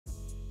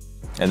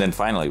And then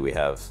finally we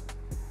have...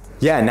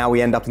 Yeah, now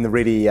we end up in the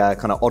really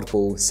kind of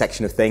oddball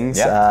section of things.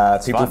 Yeah,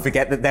 people fun.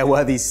 forget that there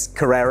were these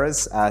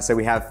Carreras. So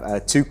we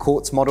have two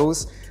Quartz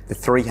models, the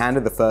three-hander,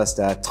 the first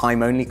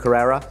time-only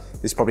Carrera.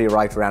 This probably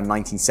arrived around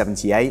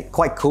 1978.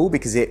 Quite cool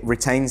because it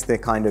retains the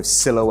kind of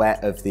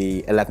silhouette of the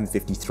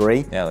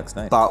 1153. Yeah, looks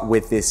nice. But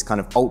with this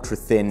kind of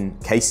ultra-thin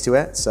case to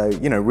it. So,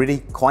 you know, really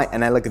quite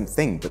an elegant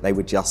thing, but they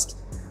were just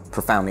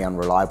profoundly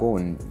unreliable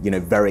and, you know,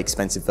 very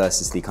expensive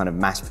versus the kind of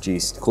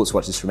mass-produced quartz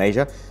watches from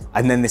Asia.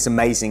 And then this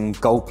amazing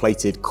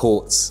gold-plated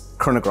quartz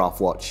chronograph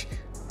watch.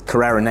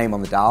 Carrera name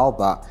on the dial,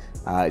 but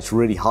it's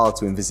really hard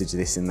to envisage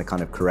this in the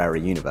kind of Carrera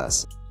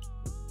universe.